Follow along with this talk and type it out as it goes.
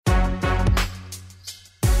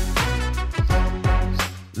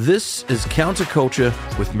This is Counterculture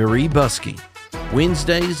with Marie Buskey,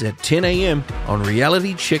 Wednesdays at 10 a.m. on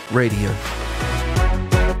Reality Check Radio.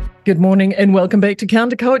 Good morning and welcome back to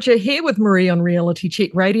Counterculture, here with Marie on Reality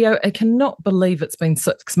Check Radio. I cannot believe it's been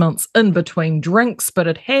 6 months in between drinks, but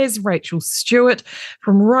it has. Rachel Stewart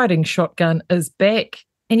from Riding Shotgun is back.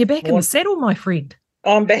 And you're back in the saddle, my friend.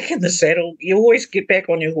 I'm back in the saddle. You always get back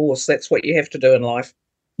on your horse. That's what you have to do in life.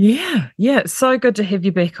 Yeah, it's so good to have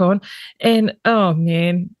you back on. And, oh,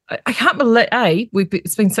 man, I can't believe,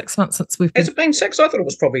 it's been 6 months since we've been... Has it been 6? I thought it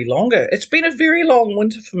was probably longer. It's been a very long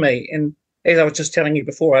winter for me. And as I was just telling you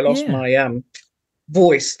before, I lost my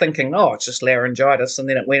voice thinking, it's just laryngitis. And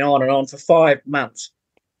then it went on and on for 5 months.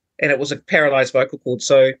 And it was a paralysed vocal cord.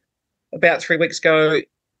 So about 3 weeks ago,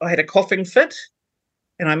 I had a coughing fit.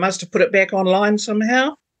 And I must have put it back online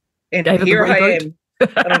somehow. And here I am.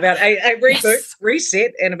 I'm about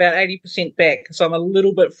reset, and about 80% back. So I'm a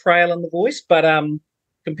little bit frail in the voice, but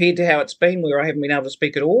compared to how it's been, where I haven't been able to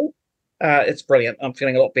speak at all, it's brilliant. I'm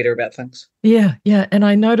feeling a lot better about things. Yeah. And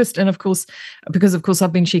I noticed, and of course, because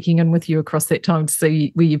I've been checking in with you across that time to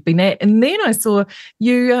see where you've been at. And then I saw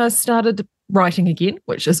you started writing again,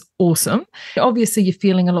 which is awesome. Obviously, you're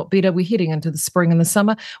feeling a lot better. We're heading into the spring and the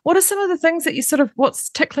summer. What are some of the things that what's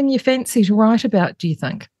tickling your fancy to write about, do you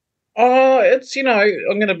think? It's,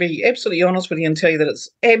 I'm going to be absolutely honest with you and tell you that it's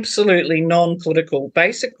absolutely non-political,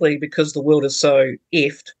 basically because the world is so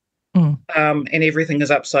effed and everything is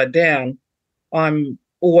upside down. I'm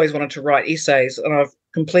always wanted to write essays, and I've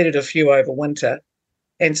completed a few over winter.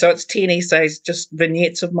 And so it's 10 essays, just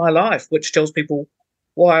vignettes of my life, which tells people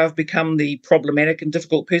why I've become the problematic and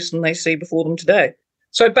difficult person they see before them today.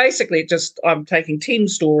 So basically, I'm taking 10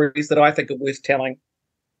 stories that I think are worth telling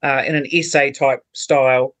in an essay-type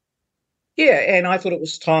style. Yeah, and I thought it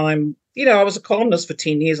was time. I was a columnist for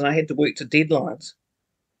 10 years and I had to work to deadlines.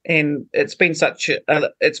 And it's been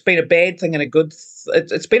it's been a bad thing and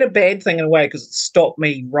it's been a bad thing in a way because it stopped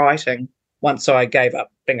me writing once I gave up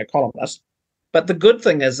being a columnist. But the good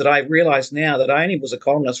thing is that I realise now that I only was a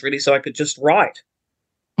columnist really so I could just write.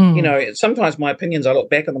 Sometimes my opinions, I look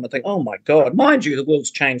back on them and think, oh my God, mind you, the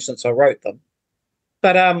world's changed since I wrote them.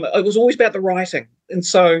 But it was always about the writing. And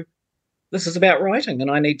so this is about writing, and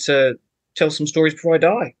I need to tell some stories before I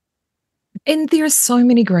die. And there are so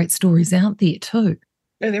many great stories out there too.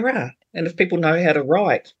 Yeah, there are. And if people know how to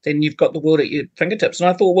write, then you've got the world at your fingertips. And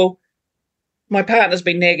I thought, well, my partner's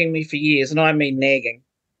been nagging me for years, and I mean nagging.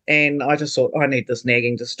 And I just thought, I need this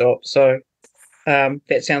nagging to stop. So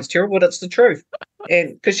that sounds terrible, but it's the truth.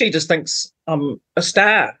 And because she just thinks I'm a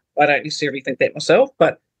star. I don't necessarily think that myself,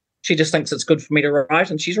 but she just thinks it's good for me to write,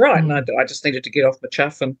 and she's right. And I just needed to get off my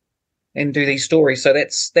chuff and do these stories. So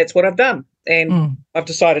that's what I've done. And I've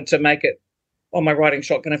decided to make it on my Riding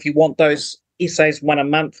Shotgun. If you want those essays, one a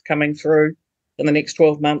month coming through in the next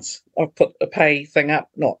 12 months, I've put a pay thing up,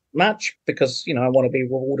 not much, because, I want to be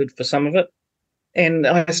rewarded for some of it. And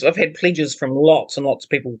I've had pledges from lots and lots of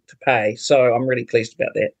people to pay. So I'm really pleased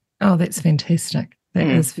about that. Oh, that's fantastic. That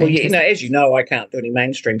is fantastic. Well, as you know, I can't do any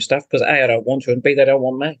mainstream stuff because A, I don't want to, and B, they don't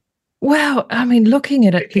want me. Well, I mean, looking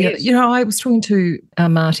at it, I was talking to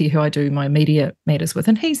Marty, who I do my media matters with,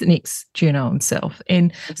 and he's an ex-journo himself.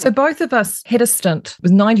 And so both of us had a stint. It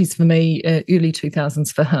was 90s for me, early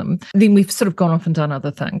 2000s for him. Then we've sort of gone off and done other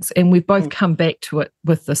things. And we've both come back to it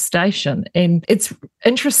with the station. And it's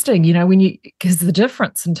interesting, because the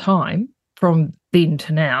difference in time from then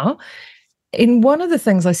to now. And one of the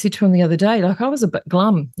things I said to him the other day, I was a bit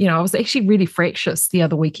glum. I was actually really fractious the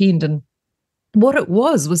other weekend, and what it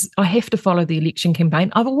was I have to follow the election campaign.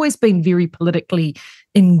 I've always been very politically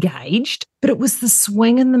engaged, but it was the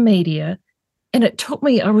swing in the media. And it took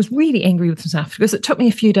me, I was really angry with myself because it took me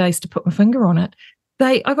a few days to put my finger on it.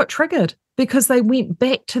 I got triggered because they went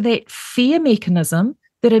back to that fear mechanism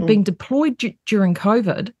that had been deployed during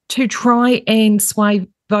COVID to try and sway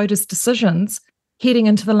voters' decisions heading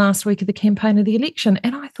into the last week of the campaign of the election.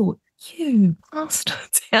 And I thought, you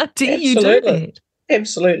bastards, how dare you do that?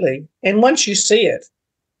 Absolutely. And once you see it,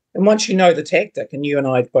 and once you know the tactic, and you and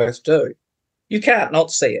I both do, you can't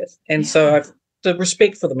not see it. And so the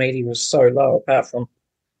respect for the media is so low, apart from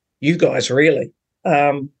you guys, really,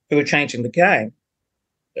 who are changing the game.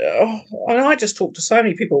 And I just talk to so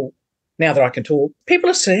many people now that I can talk. People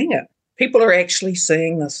are seeing it. People are actually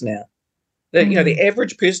seeing this now. The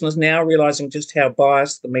average person is now realising just how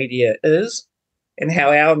biased the media is and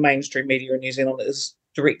how our mainstream media in New Zealand is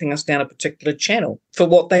directing us down a particular channel for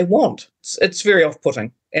what they want. It's very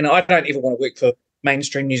off-putting. And I don't ever want to work for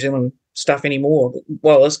mainstream New Zealand stuff anymore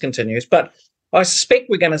while this continues. But I suspect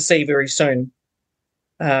we're going to see very soon,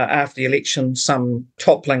 after the election, some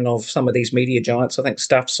toppling of some of these media giants. I think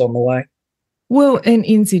stuff's on the way. Well, and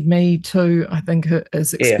NZME too, I think,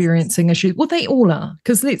 is experiencing issues. Well, they all are,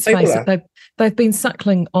 because let's face it, they've been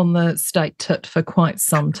suckling on the state tit for quite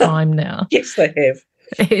some time now. Yes, they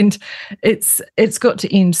have. And it's got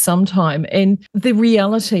to end sometime. And the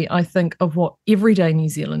reality, I think, of what everyday New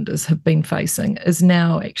Zealanders have been facing is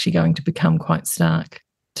now actually going to become quite stark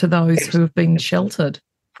to those who have been sheltered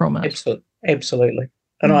from it. Absolutely.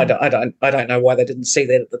 And I don't know why they didn't see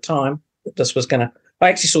that at the time. That this was going to. I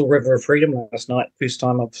actually saw River of Freedom last night, first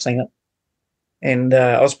time I've seen it. And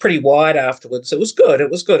I was pretty wide afterwards. It was good. It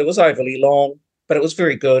was overly long, but it was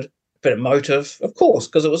very good. A bit emotive, of course,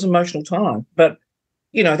 because it was an emotional time. But,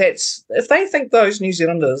 that's if they think those New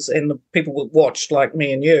Zealanders and the people that watched like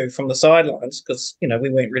me and you from the sidelines, because, we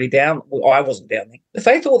weren't really down. Well, I wasn't down there. If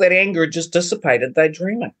they thought that anger had just dissipated, they're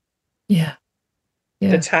dreaming. Yeah.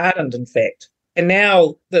 It's hardened, in fact. And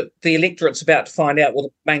now the electorate's about to find out,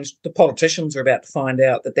 the politicians are about to find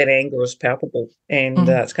out that anger is palpable, and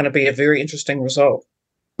it's going to be a very interesting result.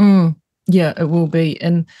 Yeah, it will be.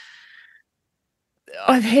 And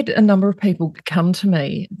I've had a number of people come to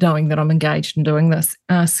me, knowing that I'm engaged in doing this,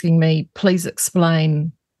 asking me, please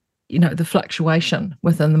explain, the fluctuation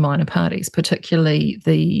within the minor parties, particularly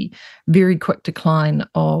the very quick decline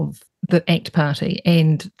of the ACT Party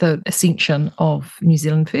and the ascension of New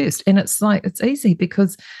Zealand First. And it's easy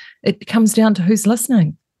because it comes down to who's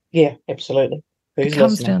listening. Yeah, absolutely. It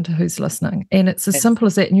comes down to who's listening. And it's as simple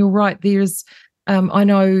as that. And you're right, there's, I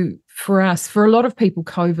know for us, for a lot of people,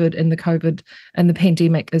 COVID and the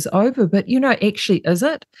pandemic is over, but actually, is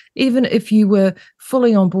it? Even if you were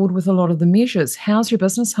fully on board with a lot of the measures, how's your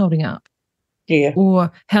business holding up? Yeah.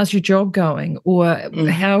 Or how's your job going? Or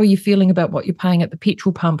how are you feeling about what you're paying at the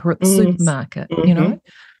petrol pump or at the supermarket?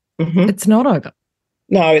 It's not over.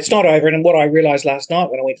 No, it's not over. And what I realised last night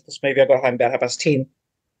when I went to this movie, I got home about 10:30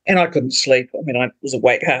 and I couldn't sleep. I mean, I was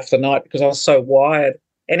awake half the night because I was so wired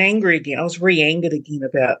and angry again. I was re-angered again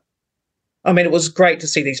about, it was great to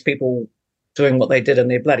see these people doing what they did, and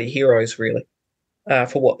they're bloody heroes, really.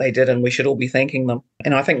 For what they did, and we should all be thanking them.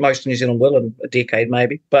 And I think most of New Zealand will in a decade,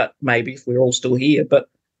 maybe if we're all still here. But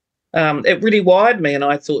it really wired me, and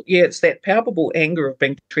I thought, it's that palpable anger of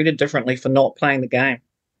being treated differently for not playing the game.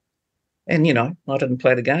 And, I didn't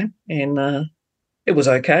play the game, and it was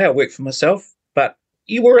okay. I worked for myself, but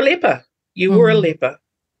you were a leper. You were a leper.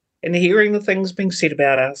 And hearing the things being said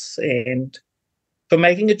about us, and for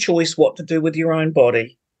making a choice what to do with your own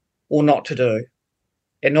body or not to do,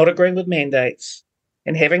 and not agreeing with mandates,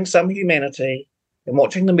 and having some humanity, and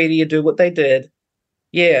watching the media do what they did,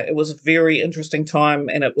 it was a very interesting time,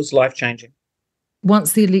 and it was life-changing.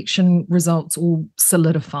 Once the election results all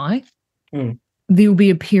solidify, there will be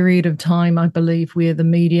a period of time, I believe, where the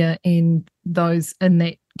media and those in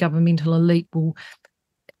that governmental elite will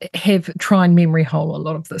try and memory hole a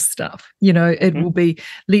lot of this stuff. It will be,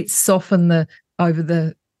 let's soften over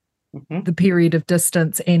the period of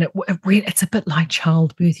distance, and it's a bit like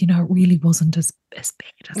childbirth. It really wasn't as bad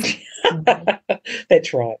as it.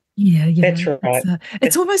 That's right. Yeah, that's right.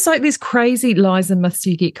 It's almost like these crazy lies and myths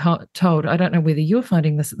you get told. I don't know whether you're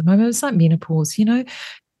finding this at the moment. It's like menopause.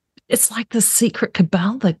 It's like the secret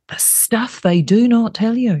cabal, the stuff they do not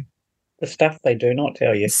tell you. The stuff they do not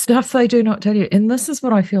tell you. Stuff they do not tell you. And this is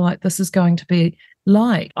what I feel like this is going to be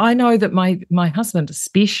like. I know that my husband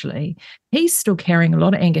especially, he's still carrying a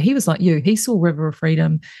lot of anger. He was like you. He saw River of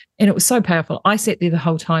Freedom, and it was so powerful. I sat there the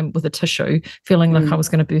whole time with a tissue, feeling like I was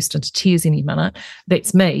going to burst into tears any minute.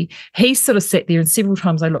 That's me. He sort of sat there, and several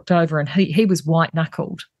times I looked over, and he was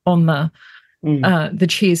white-knuckled on the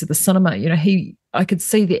chairs of the cinema. I could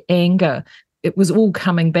see the anger. It was all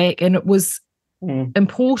coming back, and it was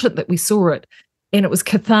important that we saw it, and it was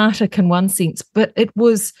cathartic in one sense, but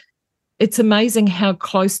it's amazing how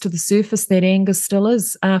close to the surface that anger still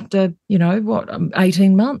is after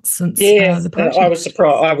 18 months since the protest. I was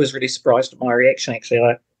surprised. I was really surprised at my reaction, actually.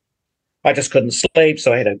 I just couldn't sleep,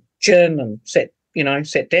 so I had a gin and sat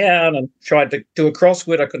down and tried to do a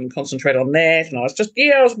crossword. I couldn't concentrate on that, and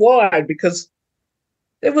I was wired because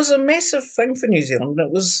it was a massive thing for New Zealand.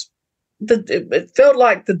 It felt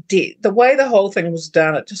like the way the whole thing was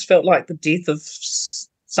done. It just felt like the death of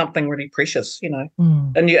something really precious, a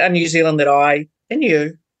New Zealand that I and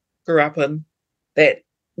you grew up in, that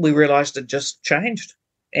we realised had just changed,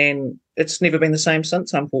 and it's never been the same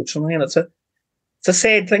since, unfortunately. And it's a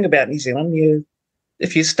sad thing about New Zealand.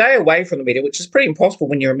 If you stay away from the media, which is pretty impossible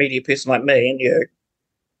when you're a media person like me and you,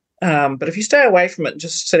 but if you stay away from it and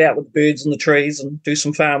just sit out with the birds and the trees and do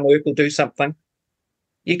some farm work or do something,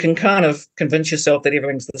 you can kind of convince yourself that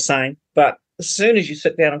everything's the same. But as soon as you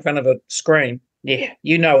sit down in front of a screen, it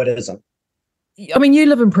isn't. I mean, you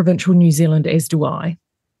live in provincial New Zealand, as do I.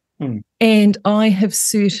 And I have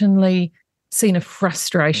certainly seen a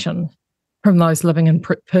frustration from those living in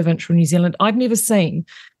provincial New Zealand. I've never seen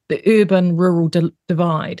the urban-rural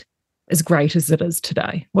divide as great as it is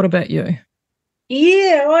today. What about you?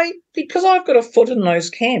 Yeah, because I've got a foot in those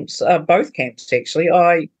camps, both camps actually.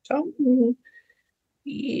 I don't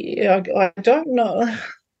know.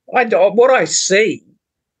 What I see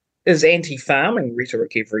is anti-farming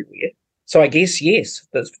rhetoric everywhere. So I guess, yes,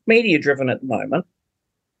 it's media-driven at the moment.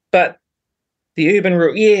 But the urban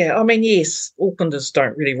rural, yes, Aucklanders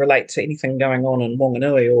don't really relate to anything going on in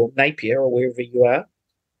Whanganui or Napier or wherever you are.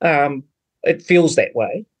 It feels that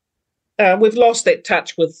way. We've lost that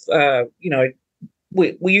touch with,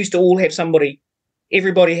 we used to all have somebody,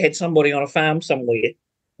 everybody had somebody on a farm somewhere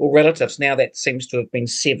or relatives. Now that seems to have been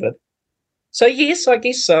severed. So, yes, I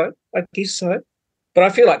guess so. But I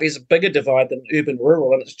feel like there's a bigger divide than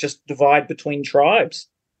urban-rural, and it's just divide between tribes.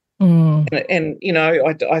 And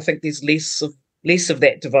I think there's less of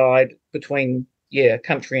that divide between,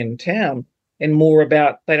 country and town, and more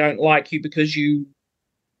about they don't like you because you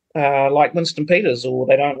like Winston Peters, or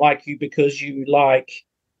they don't like you because you like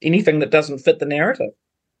anything that doesn't fit the narrative.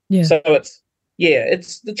 Yeah. So it's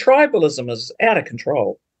the tribalism is out of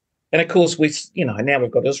control. And of course now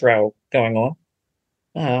we've got Israel going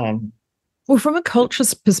on. Well, from a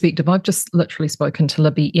culture's perspective, I've just literally spoken to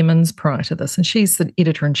Libby Emmons prior to this, and she's the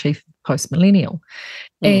editor-in-chief of Post Millennial.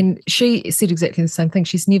 And she said exactly the same thing.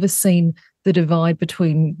 She's never seen the divide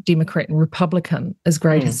between Democrat and Republican as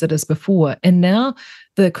great as it is before. And now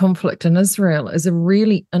the conflict in Israel is a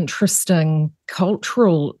really interesting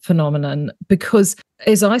cultural phenomenon because,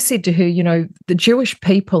 as I said to her, the Jewish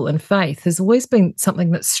people and faith has always been something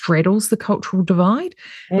that straddles the cultural divide.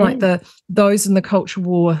 Like those in the culture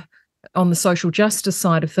war on the social justice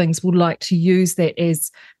side of things would like to use that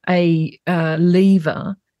as a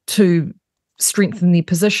lever to strengthen their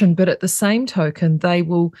position, but at the same token, they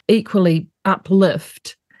will equally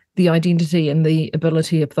uplift the identity and the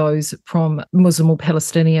ability of those from Muslim or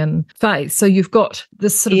Palestinian faith. So you've got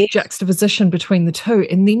this sort of juxtaposition between the two,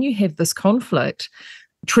 and then you have this conflict.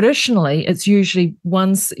 Traditionally, it's usually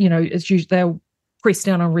they'll press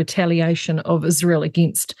down on retaliation of Israel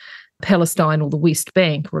against Palestine or the West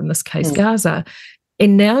Bank, or in this case, Gaza.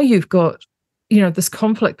 And now you've got, this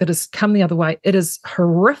conflict that has come the other way. It is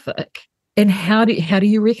horrific. And how do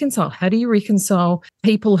you reconcile? How do you reconcile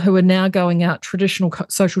people who are now going out, traditional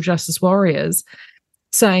social justice warriors,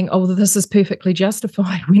 saying, oh, this is perfectly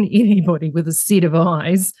justified, when anybody with a set of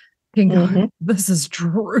eyes can go, this is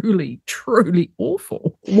truly, truly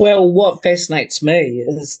awful? Well, what fascinates me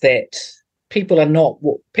is that people are not.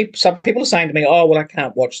 Some people are saying to me, "Oh, well, I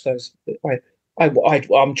can't watch those.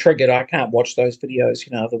 I'm triggered. I can't watch those videos.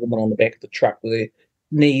 The woman on the back of the truck with her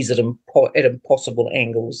knees at impossible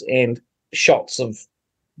angles, and shots of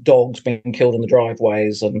dogs being killed in the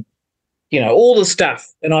driveways, and all the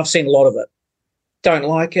stuff." And I've seen a lot of it. Don't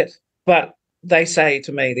like it, but they say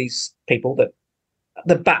to me, these people, that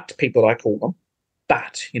the but people, I call them,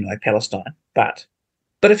 but Palestine, but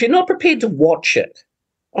if you're not prepared to watch it,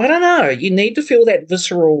 I don't know. You need to feel that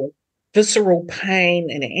visceral pain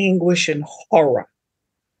and anguish and horror.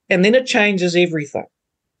 And then it changes everything.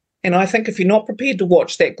 And I think if you're not prepared to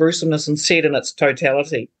watch that gruesomeness and see it in its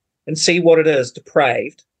totality and see what it is,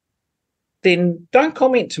 depraved, then don't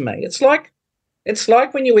comment to me. It's like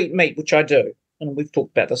when you eat meat, which I do, and we've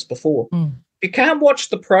talked about this before. If you can't watch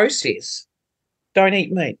the process, don't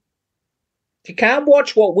eat meat. If you can't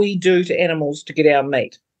watch what we do to animals to get our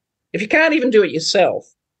meat, if you can't even do it yourself,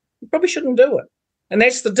 you probably shouldn't do it. And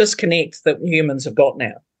that's the disconnect that humans have got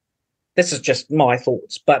now. This is just my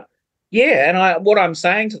thoughts. But, and what I'm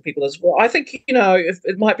saying to people is, well, I think, if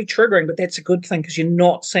it might be triggering, but that's a good thing, because you're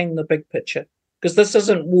not seeing the big picture. Because this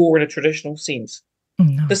isn't war in a traditional sense.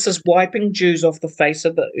 No. This is wiping Jews off the face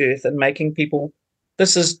of the earth and making people,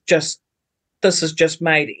 this is just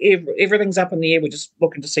made, everything's up in the air. We're just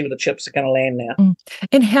looking to see where the chips are going to land now.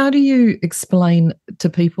 And how do you explain to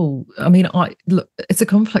people, look, it's a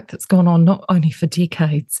conflict that's gone on not only for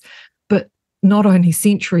decades, but not only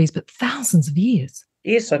centuries, but thousands of years.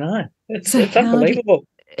 Yes, I know. It's unbelievable.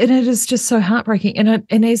 And it is just so heartbreaking.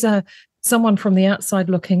 And as someone from the outside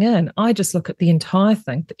looking in, I just look at the entire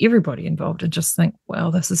thing, for everybody involved, and just think,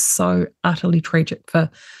 wow, this is so utterly tragic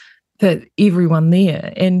for everyone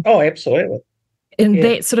there. And oh, absolutely. And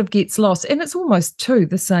that sort of gets lost. And it's almost, too,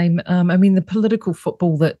 the same, the political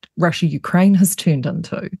football that Russia-Ukraine has turned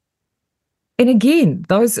into. And again,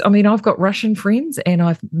 I've got Russian friends, and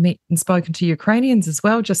I've met and spoken to Ukrainians as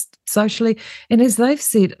well, just socially. And as they've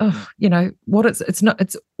said, what it's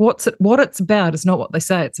about is not what they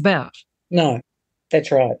say it's about. No,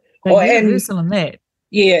 that's right. They're universal in that.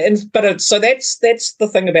 Yeah, so that's the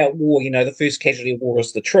thing about war. The first casualty of war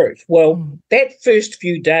is the truth. Well, that first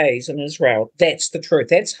few days in Israel, that's the truth.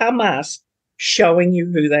 That's Hamas showing you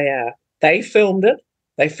who they are. They filmed it.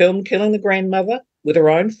 They filmed killing the grandmother with her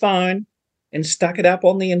own phone and stuck it up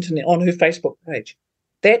on the internet, on her Facebook page.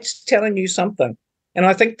 That's telling you something. And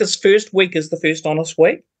I think this first week is the first honest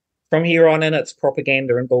week. From here on in, it's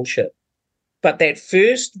propaganda and bullshit. But that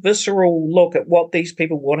first visceral look at what these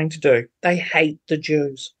people are wanting to do, they hate the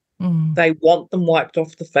Jews. They want them wiped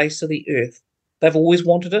off the face of the earth. They've always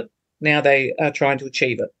wanted it. Now they are trying to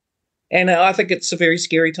achieve it. And I think it's a very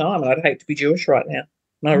scary time. I'd hate to be Jewish right now.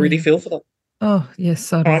 And I really feel for them. Oh, yes,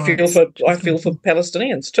 so do I feel for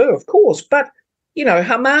Palestinians too, of course. But,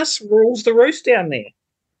 Hamas rules the roost down there.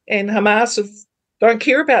 And Hamas don't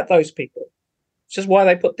care about those people. Which is why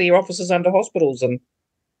they put their offices under hospitals and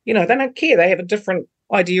they don't care. They have a different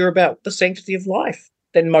idea about the sanctity of life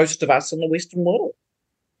than most of us in the Western world.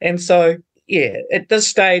 And so, at this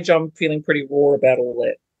stage, I'm feeling pretty raw about all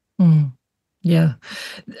that. Yeah.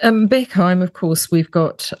 Back home, of course, we've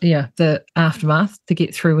got, the aftermath to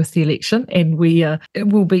get through with the election. And it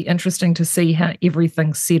will be interesting to see how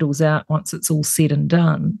everything settles out once it's all said and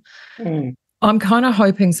done. I'm kind of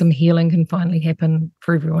hoping some healing can finally happen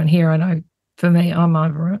for everyone here. I know for me, I'm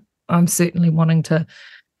over it. I'm certainly wanting to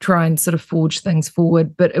try and sort of forge things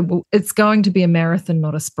forward, but it's going to be a marathon,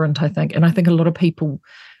 not a sprint, I think. And I think a lot of people,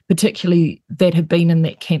 particularly that have been in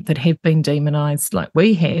that camp, that have been demonized like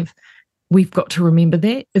we have, we've got to remember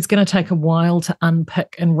that. It's going to take a while to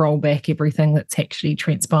unpick and roll back everything that's actually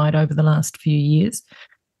transpired over the last few years.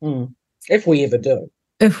 If we ever do.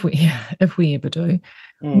 If we ever do.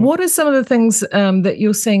 What are some of the things that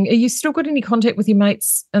you're seeing? Are you still got any contact with your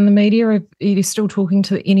mates in the media? Are you still talking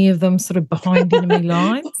to any of them sort of behind enemy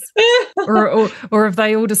lines? Or have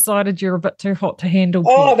they all decided you're a bit too hot to handle?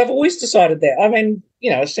 Oh, they've always decided that. I mean,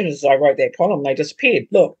 as soon as I wrote that column, they disappeared.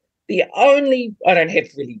 Look, I don't have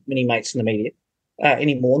really many mates in the media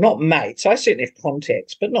anymore. Not mates. I certainly have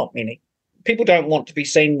contacts, but not many. People don't want to be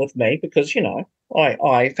seen with me because,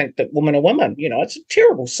 I think that women are women. It's a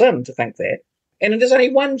terrible sin to think that. And there's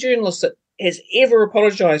only one journalist that has ever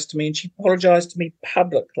apologised to me, and she apologised to me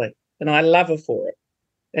publicly, and I love her for it.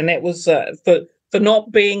 And that was for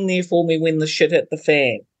not being there for me when the shit hit the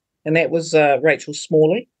fan. And that was Rachel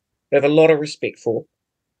Smalley, who I have a lot of respect for.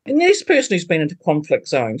 And this person who's been into conflict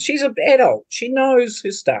zones, she's an adult. She knows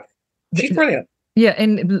her stuff. She's brilliant. Yeah,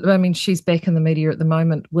 and I mean, she's back in the media at the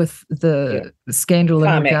moment with the scandal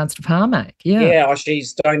in regards to Parmac. Yeah,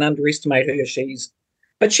 don't underestimate her.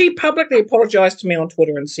 But she publicly apologised to me on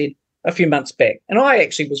Twitter and said a few months back, and I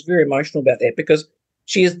actually was very emotional about that because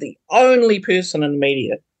she is the only person in the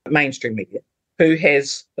media, mainstream media, who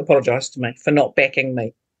has apologised to me for not backing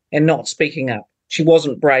me and not speaking up. She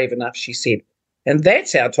wasn't brave enough, she said. And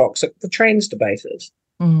that's how toxic the trans debate is.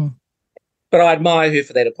 But I admire her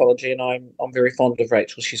for that apology, and I'm very fond of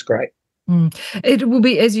Rachel. She's great. It will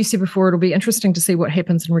be, as you said before, it'll be interesting to see what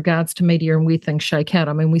happens in regards to media and where things shake out.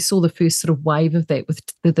 I mean, we saw the first sort of wave of that with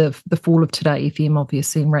the fall of Today FM,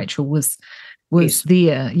 obviously, and Rachel was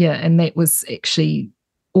there. Yeah, and that was actually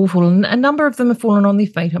awful. And a number of them have fallen on their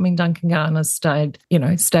feet. I mean, Duncan Garner stayed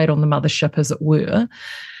on the mothership, as it were.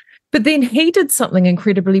 But then he did something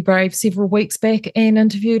incredibly brave several weeks back and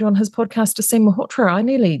interviewed on his podcast Asim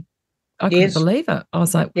Malhotra. I couldn't believe it. I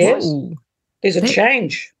was like, whoa. There's a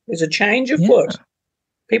change. There's a change afoot.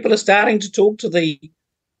 People are starting to talk to the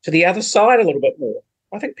other side a little bit more.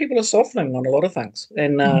 I think people are softening on a lot of things.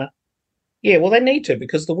 And, well, they need to,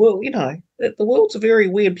 because the world, the world's a very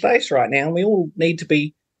weird place right now, and we all need to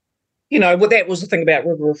be, that was the thing about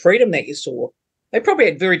River of Freedom that you saw. They probably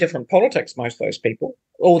had very different politics, most of those people,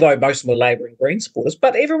 although most of them were Labour and Green supporters,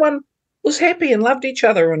 but everyone was happy and loved each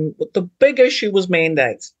other, and the big issue was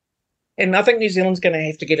mandates. And I think New Zealand's going to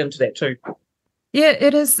have to get into that too. Yeah,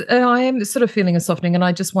 it is. I am sort of feeling a softening, and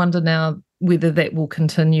I just wonder now whether that will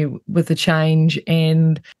continue with the change.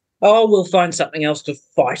 And we'll find something else to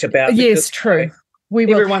fight about. Yes, true.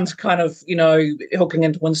 Everyone's kind of, hooking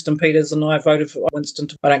into Winston Peters, and I voted for Winston.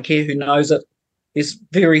 I don't care who knows it. There's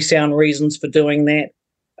very sound reasons for doing that.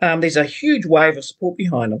 There's a huge wave of support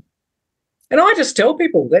behind him. And I just tell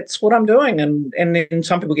people that's what I'm doing. And then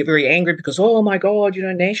some people get very angry because, oh, my God,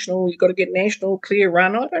 national, you've got to get national, clear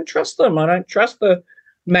run. I don't trust them. I don't trust the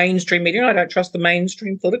mainstream media. I don't trust the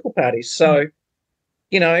mainstream political parties. So,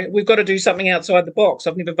 we've got to do something outside the box.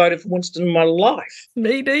 I've never voted for Winston in my life.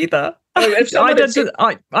 Me neither. I did it.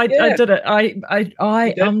 I did it.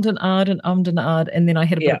 I ummed and ahed, and then I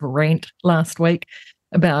had a bit of a rant last week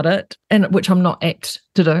about it, and which I'm not apt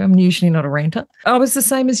to do. I'm usually not a ranter. I was the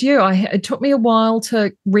same as you. It took me a while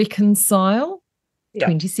to reconcile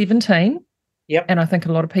 2017. Yep. And I think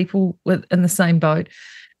a lot of people were in the same boat.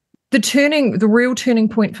 The real turning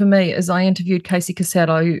point for me is I interviewed Casey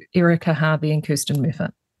Casado, Erica Harvey, and Kirsten Murphy.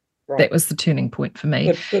 Right. That was the turning point for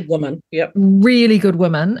me. Good women. Yep. Really good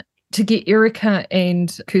women. To get Erica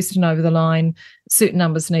and Kirsten over the line, certain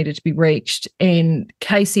numbers needed to be reached. And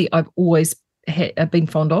Casey, I've always been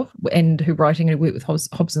fond of, and her writing and work with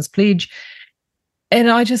Hobson's Pledge. And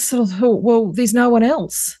I just sort of thought, well, there's no one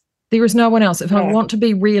else. There is no one else. If I want to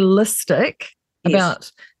be realistic about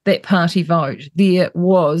that party vote, there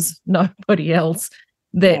was nobody else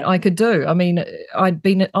that I could do. I mean, I'd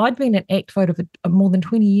been an ACT voter for more than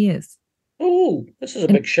 20 years. Oh, this is a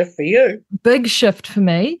big shift for you. Big shift for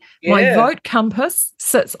me. Yeah. My vote compass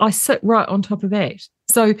I sit right on top of that.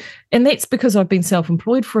 So, and that's because I've been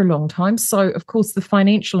self-employed for a long time. So, of course, the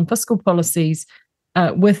financial and fiscal policies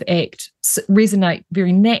with ACT resonate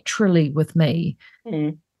very naturally with me.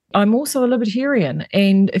 Mm. I'm also a libertarian.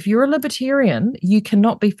 And if you're a libertarian, you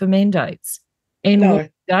cannot be for mandates. And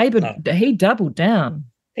David, he doubled down.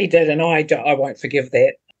 He did, and I won't forgive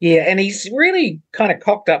that. Yeah, and he's really kind of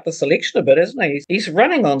cocked up this election a bit, isn't he? He's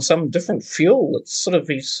running on some different fuel. It's sort of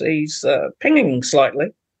he's pinging slightly,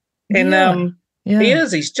 and he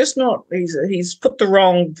is. He's just not. He's put the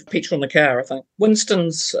wrong petrol in the car. I think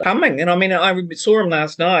Winston's humming, and I mean, I saw him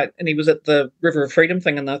last night, and he was at the River of Freedom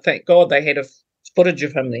thing, and thank God they had a footage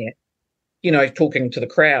of him there, talking to the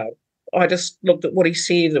crowd. I just looked at what he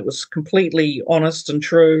said. It was completely honest and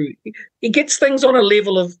true. He gets things on a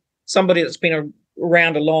level of somebody that's been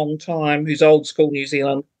around a long time, who's old school New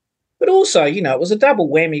Zealand. But also, it was a double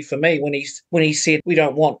whammy for me when he said we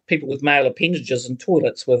don't want people with male appendages in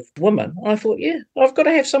toilets with women. I thought, I've got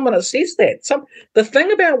to have someone that says that. The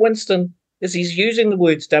thing about Winston is he's using the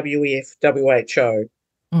words WEF, WHO,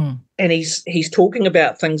 and he's talking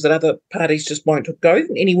about things that other parties just won't go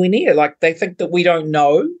anywhere near. Like they think that we don't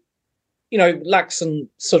know. Luxon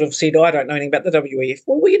sort of said, I don't know anything about the WEF.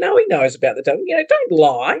 Well, he knows about the WEF. Don't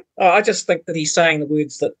lie. I just think that he's saying the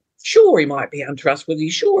words that, sure, he might be untrustworthy.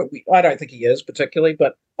 Sure, I don't think he is particularly,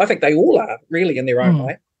 but I think they all are really in their own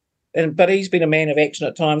way. But he's been a man of action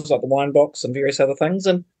at times, like the wine box and various other things,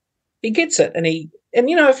 and he gets it. And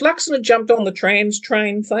if Luxon had jumped on the trans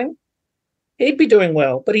train thing, he'd be doing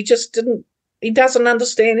well. But he just didn't. He doesn't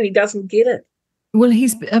understand and he doesn't get it. Well,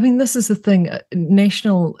 this is the thing.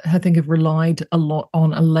 National, I think, have relied a lot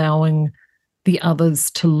on allowing the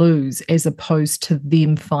others to lose as opposed to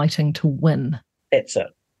them fighting to win. That's it.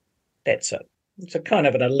 It's a kind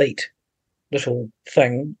of an elite little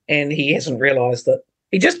thing, and he hasn't realised that.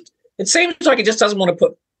 It seems like he just doesn't want to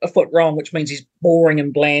put a foot wrong, which means he's boring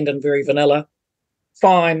and bland and very vanilla.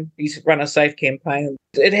 Fine, he's run a safe campaign.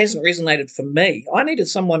 It hasn't resonated for me. I needed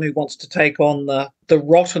someone who wants to take on the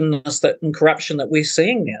rottenness and corruption that we're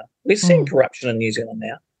seeing now. We're seeing corruption in New Zealand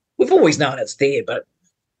now. We've always known it's there, but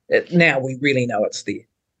now we really know it's there.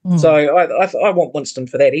 So I want Winston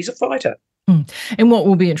for that. He's a fighter. And what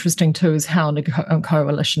will be interesting too is how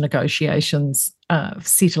coalition negotiations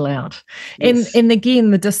settle out. Yes. And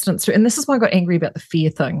again, the distance, and this is why I got angry about the fair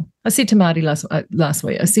thing. I said to Marty last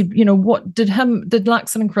week, I said, what did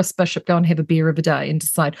Luxon and Chris Bishop go and have a beer of a day and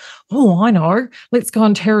decide, oh, I know, let's go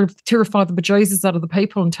and terrify the bejesus out of the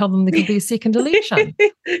people and tell them there could be a second election.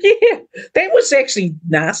 Yeah, that was actually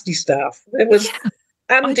nasty stuff. It was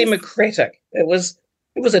undemocratic. It was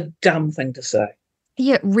a dumb thing to say.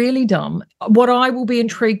 Yeah, really dumb. What I will be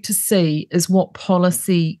intrigued to see is what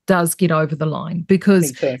policy does get over the line,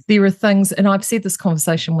 because there are things, and I've said this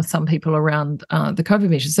conversation with some people around the COVID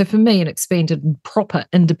measures. So for me, an expanded, proper,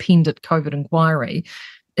 independent COVID inquiry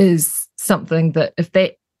is something that if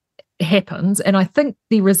that happens, and I think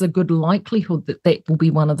there is a good likelihood that that will be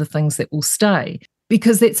one of the things that will stay,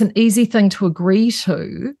 because that's an easy thing to agree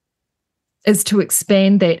to, is to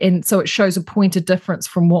expand that, and so it shows a point of difference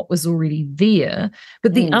from what was already there.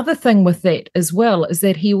 But the other thing with that as well is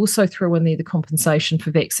that he also threw in there the compensation for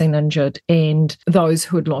vaccine injured and those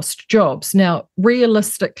who had lost jobs. Now,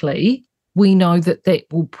 realistically, we know that that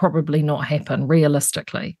will probably not happen,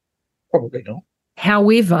 realistically. Probably not.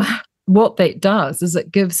 However, what that does is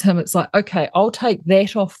it gives him, it's like, okay, I'll take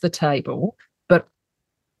that off the table, but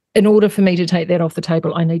in order for me to take that off the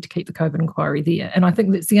table, I need to keep the COVID inquiry there. And I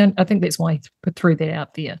think that's why he threw that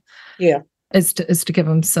out there. Yeah, is to give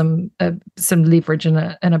him some leverage in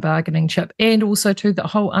a bargaining chip, and also to the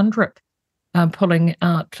whole UNDRIP pulling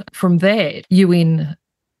out from that UN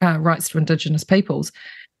rights to Indigenous peoples,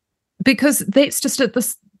 because that's just at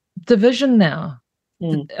this division now.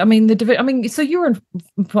 So you're in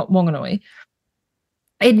Whanganui,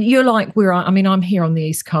 and you're like I'm here on the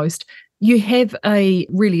East Coast. You have a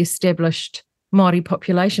really established Māori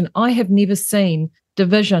population. I have never seen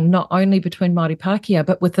division, not only between Māori Pākehā,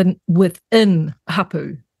 but within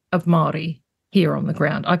hapu of Māori here on the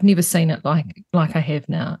ground. I've never seen it like I have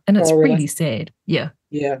now. And it's really sad. Yeah.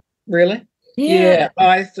 Yeah. Really? Yeah.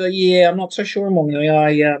 I'm not so sure,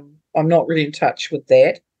 Mongi. I'm not really in touch with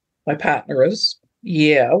that. My partner is.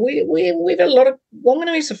 Yeah, we've a lot of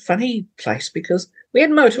Whanganui is a funny place because we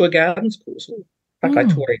had Motua Gardens course,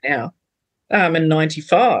 Whakaitori now, in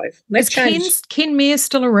 '95. Is Ken Mayer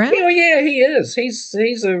still around? Yeah, he is. He's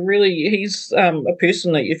a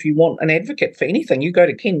person that if you want an advocate for anything, you go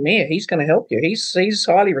to Ken Mayer. He's going to help you. He's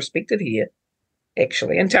highly respected here,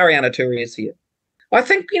 actually, and Tariana Turi is here. I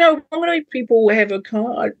think, Whanganui people have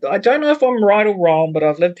I don't know if I'm right or wrong, but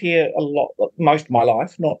I've lived here a lot, most of my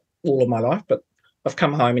life, not all of my life, but I've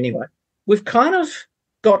come home anyway. We've kind of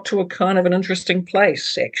got to a kind of an interesting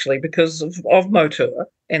place, actually, because of Motua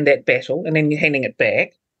and that battle and then handing it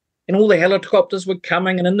back. And all the helicopters were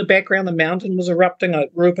coming, and in the background, the mountain was erupting.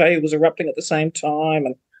 Rupe was erupting at the same time.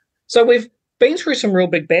 And so we've been through some real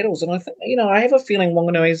big battles. And I think, I have a feeling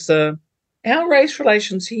Wanganui's, our race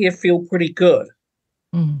relations here feel pretty good.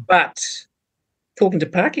 But talking to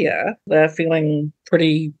Pākehā, they're feeling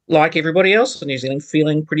pretty like everybody else in New Zealand,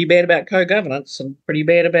 feeling pretty bad about co-governance and pretty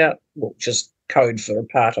bad about, just code for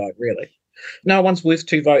apartheid, really. No one's worth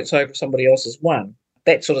two votes over somebody else's one,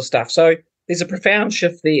 that sort of stuff. So there's a profound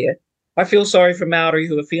shift there. I feel sorry for Māori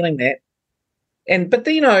who are feeling that. But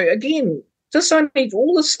again,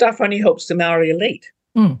 all this stuff only helps the Māori elite.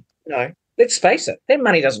 Let's face it, that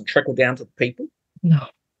money doesn't trickle down to the people. No.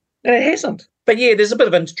 And it hasn't. But yeah, there's a bit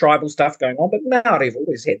of intertribal stuff going on, but Māori have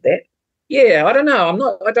always had that. Yeah, I don't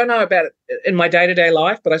know. I don't know about it in my day-to-day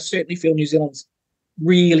life, but I certainly feel New Zealand's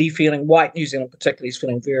really feeling, white New Zealand particularly, is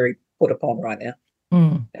feeling very put upon right now.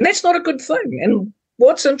 And that's not a good thing. And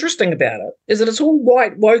what's interesting about it is that it's all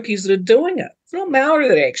white wokies that are doing it. It's not Māori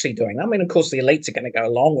that are actually doing it. I mean, of course, the elites are going to go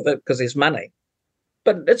along with it because there's money.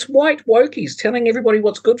 But it's white wokies telling everybody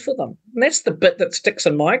what's good for them. And that's the bit that sticks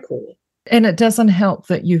in my craw. And it doesn't help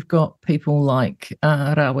that you've got people like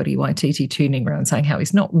Rawiri Waititi turning around saying how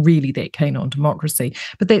he's not really that keen on democracy,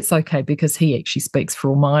 but that's okay because he actually speaks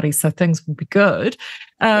for all Māori, so things will be good.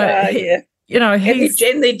 And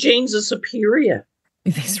their genes are superior.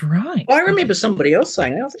 That's right. I remember somebody else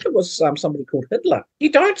saying, I think it was somebody called Hitler.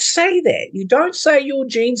 You don't say that. You don't say your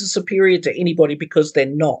genes are superior to anybody because they're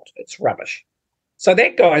not. It's rubbish. So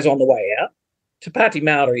that guy's on the way out. Te Pāti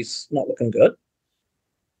Māori's not looking good.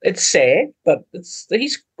 It's sad, but it's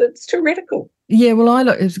too radical. Yeah, well, I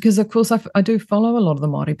look because, of course, I do follow a lot of the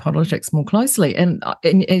Māori politics more closely, and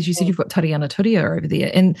as you said, you've got Tariana Turia over there,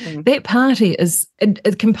 and that party is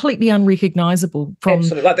completely unrecognisable from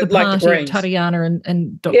the party of Tariana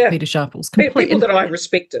and Dr. Peter Sharples. People that I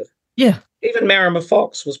respected. Yeah, even Marama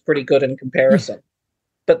Fox was pretty good in comparison,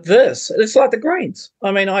 but it's like the Greens.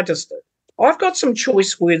 I mean, I've got some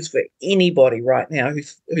choice words for anybody right now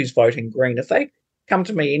who's voting Green. If they come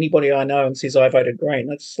to me, anybody I know, and says I voted Green,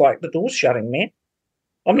 it's like the door's shutting, man.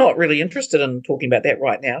 I'm not really interested in talking about that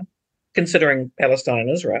right now, considering Palestine and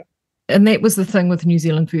Israel. And that was the thing with New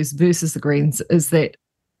Zealand First versus the Greens, is that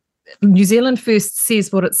New Zealand First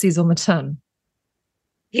says what it says on the tin.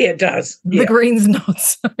 Yeah, it does. The Greens not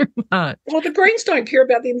so much. Well, the Greens don't care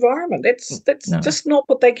about the environment. That's just not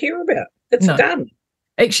what they care about. It's done.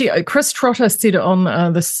 Actually, Chris Trotter said it on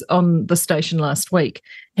the station last week.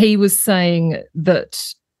 He was saying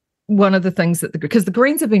that one of the things because the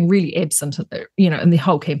Greens have been really absent, in the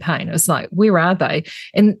whole campaign. It's like, where are they?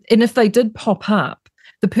 And if they did pop up,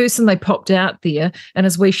 the person they popped out there and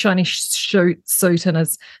his wee shiny suit and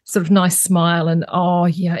his sort of nice smile and,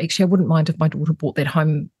 actually, I wouldn't mind if my daughter brought that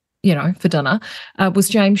home, for dinner, was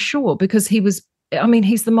James Shaw, because he's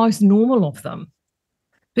the most normal of them.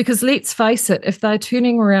 Because let's face it, if they're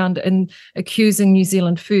turning around and accusing New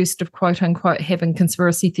Zealand First of, quote unquote, having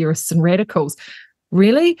conspiracy theorists and radicals,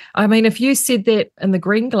 really? I mean, if you said that in the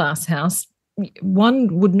Green Glass House,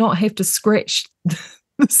 one would not have to scratch the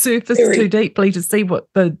surface too deeply to see what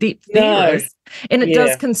the depth there is. And it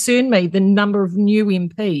does concern me, the number of new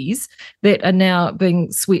MPs that are now being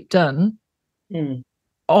swept in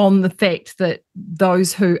on the fact that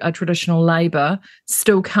those who are traditional Labour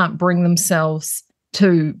still can't bring themselves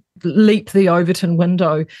to leap the Overton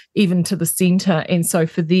window even to the centre, and so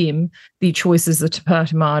for them their choices are Te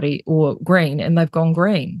Pāti Māori or Green, and they've gone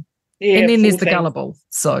Green. Yeah, and then 14, there's the gullible.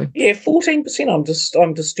 So 14%.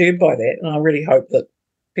 I'm disturbed by that, and I really hope that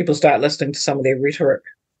people start listening to some of their rhetoric,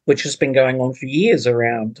 which has been going on for years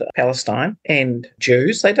around Palestine and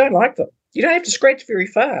Jews. They don't like them. You don't have to scratch very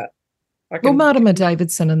far. Martima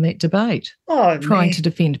Davidson in that debate, trying to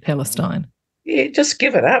defend Palestine. Yeah, just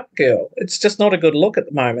give it up, girl. It's just not a good look at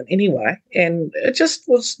the moment anyway. And it just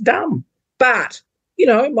was dumb. But,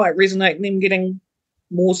 it might resonate in them getting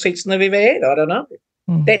more seats than they've ever had. I don't know.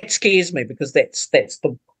 That scares me because that's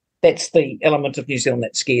the element of New Zealand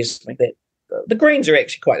that scares me. That the Greens are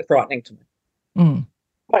actually quite frightening to me.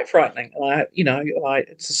 Quite frightening.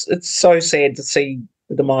 It's so sad to see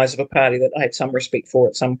the demise of a party that I had some respect for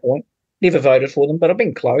at some point. Never voted for them, but I've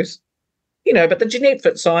been close. But the Jeanette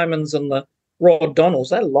Fitzsimons and the Rod Donalds,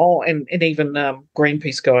 they're long, and even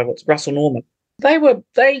Greenpeace guy, Russell Norman,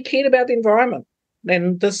 they cared about the environment.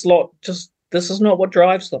 And this is not what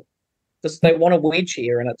drives them. They want a wedge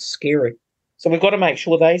here, and it's scary. So we've got to make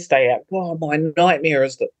sure they stay out. Oh, my nightmare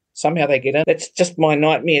is that somehow they get in. It's just my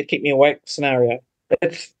nightmare, keep me awake scenario.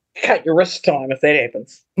 It's cut your wrist time if that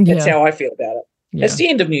happens. That's how I feel about it. Yeah. It's the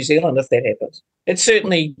end of New Zealand if that happens. It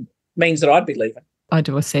certainly means that I'd be leaving. I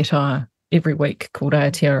do a satire every week called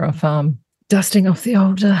Aotearoa dusting off the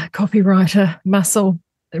old copywriter muscle.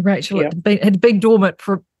 Rachel had been dormant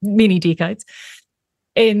for many decades.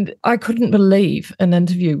 And I couldn't believe an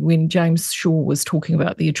interview when James Shaw was talking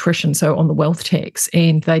about the attrition, so on the wealth tax,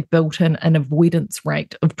 and they'd built in an avoidance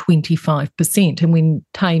rate of 25%. And when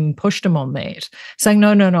Tame pushed him on that, saying,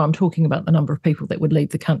 no, I'm talking about the number of people that would leave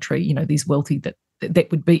the country, these wealthy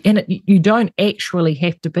that would be, and you don't actually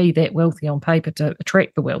have to be that wealthy on paper to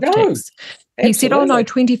attract the wealth tax. He said,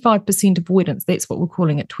 25% avoidance, that's what we're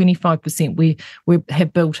calling it, 25% we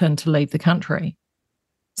have built in to leave the country.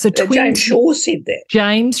 So James Shaw said that.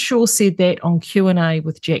 James Shaw said that on Q&A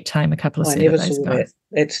with Jack Tame a couple of Saturdays ago. That.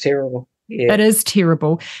 That's terrible. Yeah. It is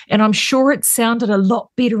terrible. And I'm sure it sounded a lot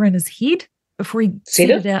better in his head before he said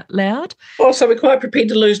it out loud. Oh, so we're quite prepared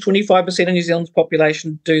to lose 25% of New Zealand's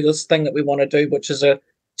population to do this thing that we want to do, which is a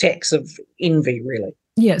tax of envy, really.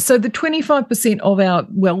 Yeah, so the 25% of our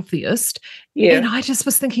wealthiest. Yeah. And I just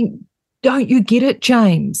was thinking, don't you get it,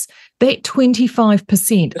 James? That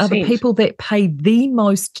 25% are the people that pay the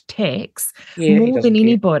most tax, more than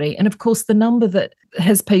anybody. And, of course, the number that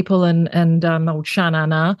his people and old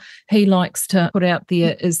Shanana, he likes to put out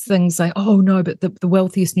there is things like, oh, no, but the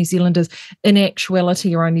wealthiest New Zealanders in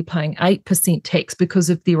actuality are only paying 8% tax because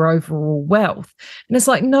of their overall wealth. And it's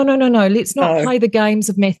like, no, let's not play the games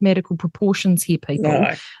of mathematical proportions here, people.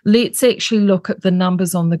 No. Let's actually look at the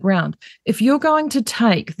numbers on the ground. If you're going to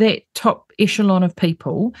take that top echelon of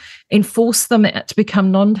people and force them to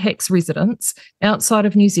become non-tax residents outside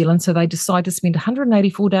of New Zealand, so they decide to spend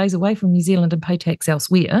 184 days away from New Zealand and pay tax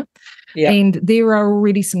elsewhere. Yep. And there are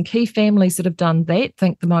already some key families that have done that.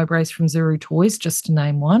 Think the Mowbrays from Zuru Toys, just to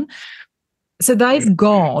name one. So they've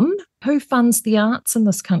gone. Who funds the arts in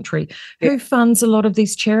this country? Yep. Who funds a lot of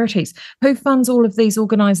these charities? Who funds all of these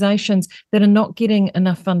organisations that are not getting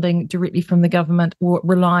enough funding directly from the government or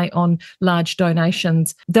rely on large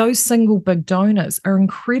donations? Those single big donors are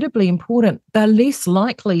incredibly important. They're less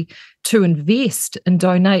likely to invest and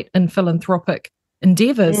donate in philanthropic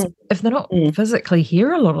endeavours if they're not physically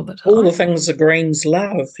here a lot of the time. All the things the Greens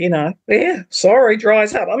love,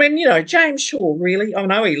 dries up. I mean, James Shaw, really, I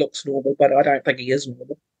know he looks normal, but I don't think he is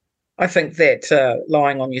normal. I think that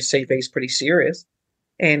lying on your CV is pretty serious,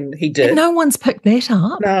 and he did. And no one's picked that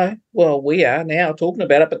up. No, well, we are now talking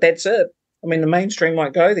about it, but that's it. I mean, the mainstream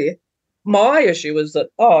won't go there. My issue is that,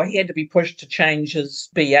 he had to be pushed to change his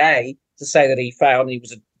BA to say that he failed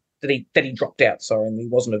and that he dropped out, and he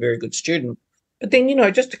wasn't a very good student. But then,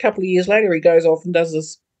 just a couple of years later, he goes off and does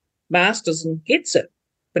his master's and gets it.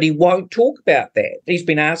 But he won't talk about that. He's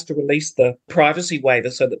been asked to release the privacy waiver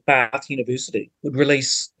so that Bath University would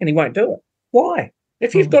release, and he won't do it. Why?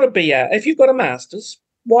 If you've got a BA, if you've got a master's,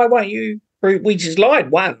 why won't you prove? We just lied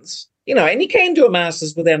once, and you can do a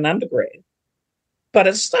master's without an undergrad. But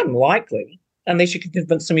it's unlikely unless you can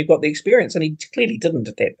convince him you've got the experience, and he clearly didn't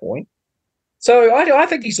at that point. So I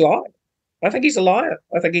think he's lied. I think he's a liar.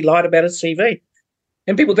 I think he lied about his CV.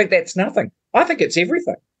 And people think that's nothing. I think it's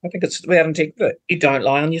everything. I think it's without integrity. You don't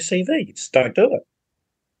lie on your CV. You just don't do it.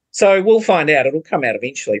 So we'll find out. It'll come out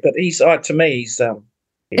eventually. But to me, he's...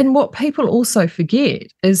 And what people also forget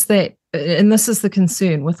is that, and this is the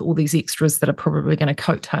concern with all these extras that are probably going to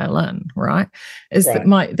coattail in, right, is that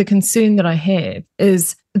the concern that I have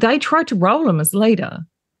is they tried to roll him as leader.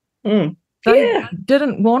 They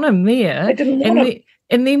didn't want him there. They didn't want him.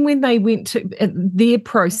 And then when they went to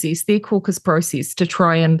their caucus process to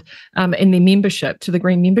try and in their membership, to the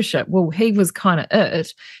Green membership, well, he was kind of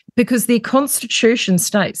it, because their constitution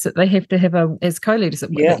states that they have to have as co-leaders,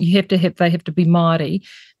 they have to be Māori,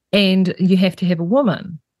 and you have to have a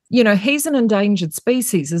woman. He's an endangered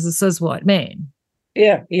species as a cis white man.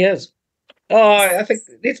 Yeah, he is. Oh, I think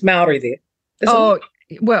it's Maori there.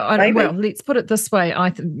 Well, let's put it this way.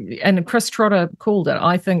 And Chris Trotter called it.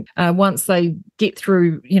 I think once they get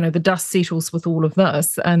through, the dust settles with all of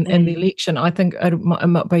this and the election, I think it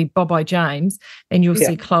might be Bobi James, and you'll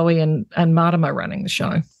see Chloe and Martima running the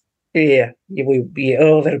show. Yeah.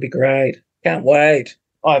 Oh, that'll be great. Can't wait.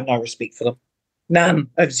 I have no respect for them. None.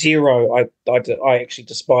 I have zero. I actually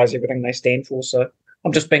despise everything they stand for. So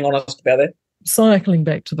I'm just being honest about that. Cycling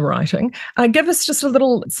back to the writing, give us just some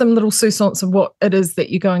little sousance of what it is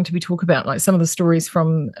that you're going to be talking about, like some of the stories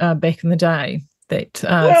from back in the day.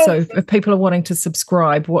 So if people are wanting to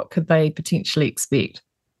subscribe, what could they potentially expect?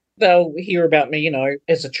 They'll hear about me,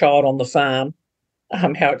 as a child on the farm,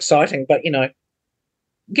 how exciting. But,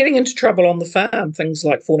 getting into trouble on the farm, things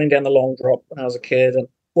like falling down the long drop when I was a kid and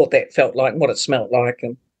what that felt like and what it smelt like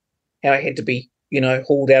and how I had to be,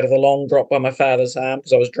 hauled out of the long drop by my father's arm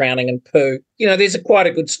because I was drowning in poo. There's quite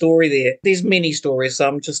a good story there. There's many stories. So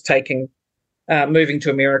I'm just moving to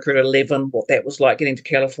America at 11, what that was like, getting to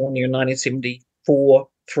California in 1974,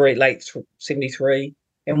 late 73,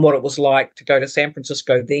 and what it was like to go to San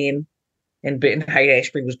Francisco then. And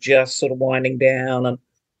Haight-Ashbury was just sort of winding down, and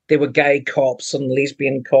there were gay cops and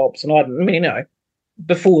lesbian cops. And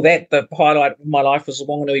before that, the highlight of my life was the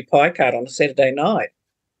Wanganui Pie Cart on a Saturday night.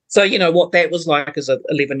 So, what that was like as an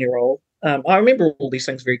 11-year-old. I remember all these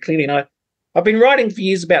things very clearly. And I've been writing for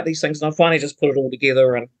years about these things, and I finally just put it all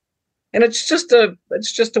together. And it's just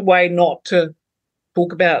a way not to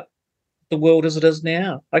talk about the world as it is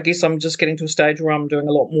now. I guess I'm just getting to a stage where I'm doing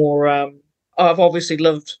a lot more. I've obviously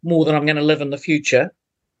lived more than I'm going to live in the future.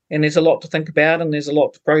 And there's a lot to think about, and there's a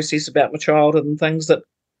lot to process about my childhood and things that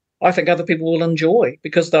I think other people will enjoy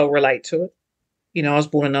because they'll relate to it. I was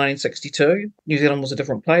born in 1962. New Zealand was a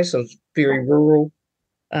different place. It was very rural.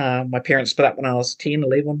 My parents split up when I was 10,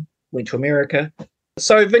 11, went to America.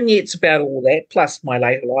 So vignettes about all that, plus my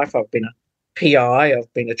later life. I've been a PI.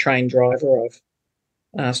 I've been a train driver.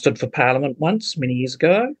 I've stood for Parliament once, many years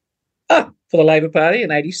ago, for the Labour Party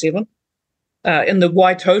in 87. In the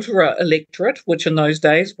Waitotura electorate, which in those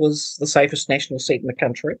days was the safest national seat in the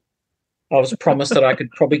country. I was promised that I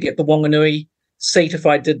could probably get the Wanganui seat if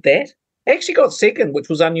I did that. I actually got second, which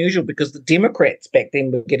was unusual because the Democrats back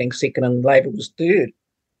then were getting second and Labour was third.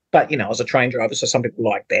 But, I was a train driver, so some people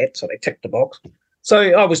like that, so they ticked the box. So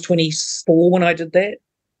I was 24 when I did that.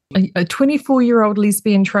 A 24-year-old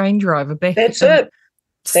lesbian train driver back then. That's it.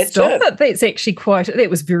 That's actually that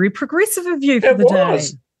was very progressive of you for the day.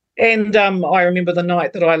 And I remember the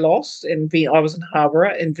night that I lost, and I was in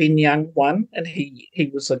Harborough, and Ven Young won, and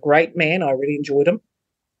he was a great man. I really enjoyed him.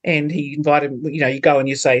 And he invited me, you go and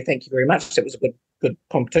you say, thank you very much. It was a good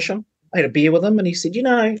competition. I had a beer with him, and he said,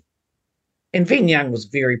 and Ven Young was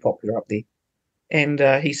very popular up there. And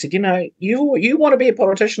he said, you want to be a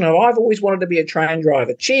politician, and I've always wanted to be a train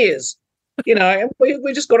driver. Cheers. And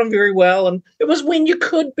we just got on very well. And it was when you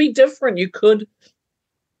could be different. You could.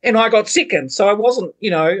 And I got second. So I wasn't,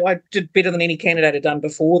 I did better than any candidate had done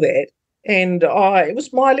before that. And it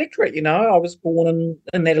was my electorate, I was born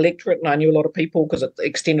in that electorate, and I knew a lot of people because it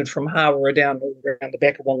extended from Hawera down all around the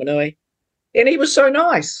back of Wanganui. And he was so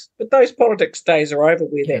nice. But those politics days are over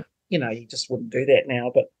where that, you just wouldn't do that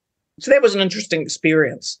now. But so that was an interesting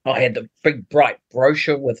experience. I had the big bright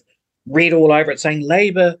brochure with red all over it saying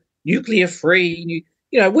Labour, nuclear free.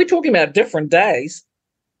 We're talking about different days.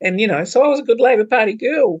 And, so I was a good Labour Party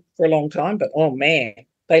girl for a long time. But, oh, man,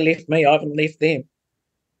 they left me. I haven't left them.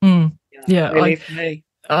 Yeah, they left me.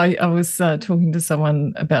 I was talking to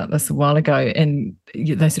someone about this a while ago, and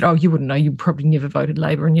they said, oh, you wouldn't know. You probably never voted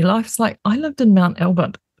Labour in your life. It's like, I lived in Mount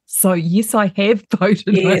Albert. So, yes, I have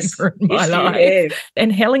voted Labour in my life.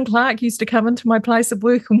 And Helen Clark used to come into my place of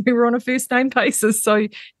work, and we were on a first-name basis. So,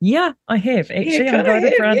 yeah, I have. Actually, I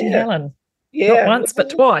voted for Auntie Helen. Yeah. Not once, but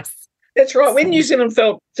twice. That's right. When New Zealand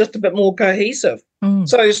felt just a bit more cohesive.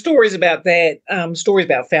 So stories about that, stories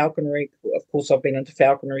about falconry. Of course, I've been into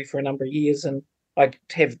falconry for a number of years, and I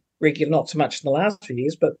have regular, not so much in the last few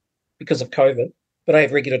years, but because of COVID, but I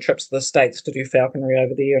have regular trips to the States to do falconry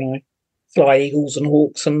over there, and I fly eagles and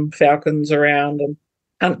hawks and falcons around and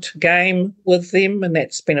hunt game with them, and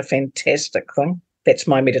that's been a fantastic thing. That's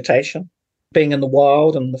my meditation, being in the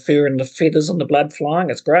wild and the fur and the feathers and the blood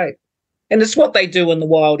flying. It's great. And it's what they do in the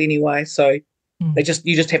wild anyway. So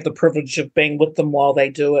you just have the privilege of being with them while they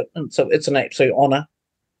do it. And so it's an absolute honour.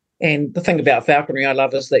 And the thing about falconry I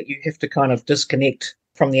love is that you have to kind of disconnect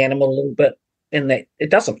from the animal a little bit, in that it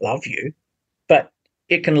doesn't love you, but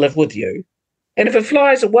it can live with you. And if it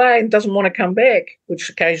flies away and doesn't want to come back, which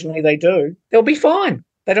occasionally they do, they'll be fine.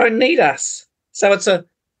 They don't need us. So it's a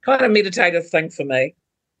kind of meditative thing for me.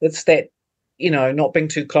 It's that, not being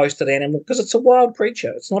too close to the animal, because it's a wild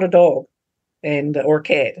creature. It's not a dog. and or a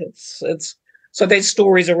cat. It's so there's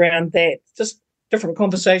stories around that, just different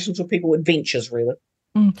conversations with people, adventures really.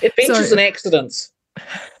 Adventures and accidents.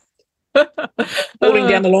 Falling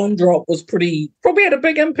down the long drop was probably had a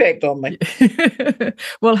big impact on me.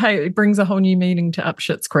 Well, hey, it brings a whole new meaning to Up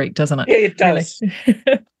Schitt's Creek, doesn't it? Yeah, it does.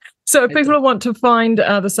 Really? So if people want to find the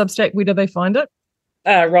Substack, where do they find it?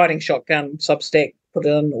 Riding Shotgun Substack, put it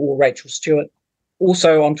in, or Rachel Stewart.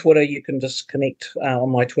 Also on Twitter, you can just connect on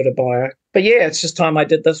my Twitter bio. But yeah, it's just time I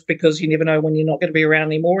did this, because you never know when you're not going to be around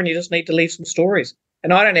anymore, and you just need to leave some stories.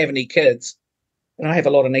 And I don't have any kids, and I have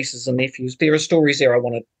a lot of nieces and nephews. There are stories there I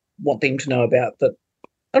want them to know about that,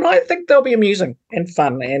 and I think they'll be amusing and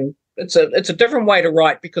fun. And it's a different way to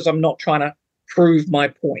write, because I'm not trying to prove my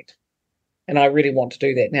point, and I really want to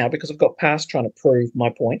do that now because I've got past trying to prove my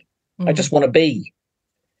point. I just want to be.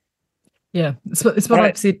 Yeah, it's what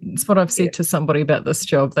I've said. It's what I've said to somebody about this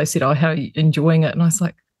job. They said, "Oh, how are you enjoying it?" And I was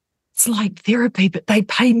like, "It's like therapy, but they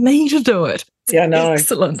pay me to do it." Yeah, I know.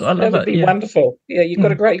 Excellent. I love it. That would be wonderful. Yeah, you've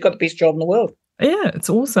got the best job in the world. Yeah, it's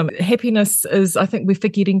awesome. Happiness is, I think we're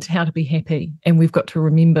forgetting how to be happy, and we've got to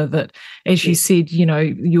remember that, as you said, you know,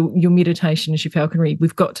 your meditation is your falconry.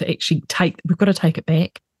 We've got to actually take it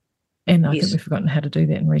back, and I think we've forgotten how to do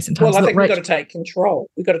that in recent times. Well, I think we've got to take control.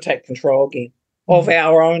 We've got to take control again of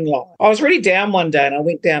our own life. I was really down one day, and I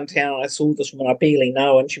went downtown, and I saw this woman I barely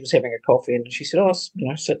know, and she was having a coffee, and she said, "Oh,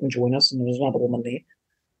 sit and join us." And there was another woman there,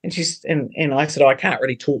 and and I said, "Oh, I can't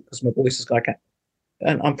really talk because my voice is like,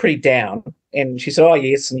 and I'm pretty down." And she said, "Oh,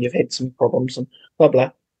 yes, and you've had some problems and blah,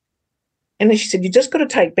 blah." And then she said, "You just got to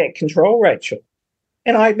take back control, Rachel."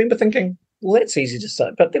 And I remember thinking, well, that's easy to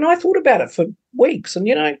say. But then I thought about it for weeks, and,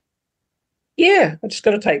 I just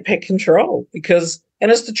got to take back control,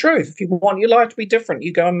 and it's the truth. If you want your life to be different,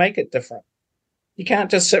 you go and make it different. You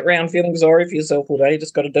can't just sit around feeling sorry for yourself all day. You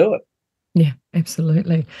just got to do it. Yeah,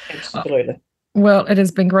 absolutely. Absolutely. Well, it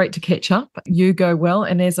has been great to catch up. You go well.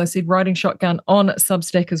 And as I said, Riding Shotgun on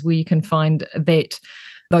Substack is where you can find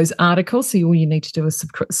those articles. So all you need to do is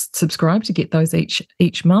subscribe to get those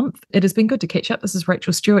each month. It has been good to catch up. This is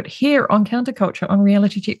Rachel Stewart here on Counterculture on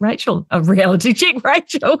Reality Check Rachel. Reality Check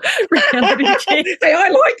Rachel. Reality Check. Hey, I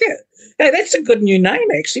like it. Hey, that's a good new name,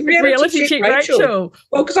 actually. Reality Check Rachel.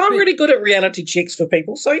 Well, because I'm really good at reality checks for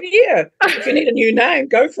people. So, yeah, if you need a new name,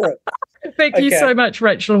 go for it. Thank you so much,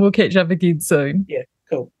 Rachel. We'll catch up again soon. Yeah,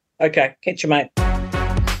 cool. Okay, catch you, mate.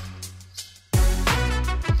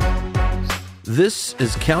 This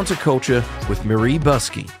is Counterculture with Marie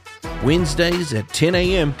Buskey, Wednesdays at 10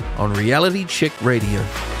 a.m. on Reality Check Radio.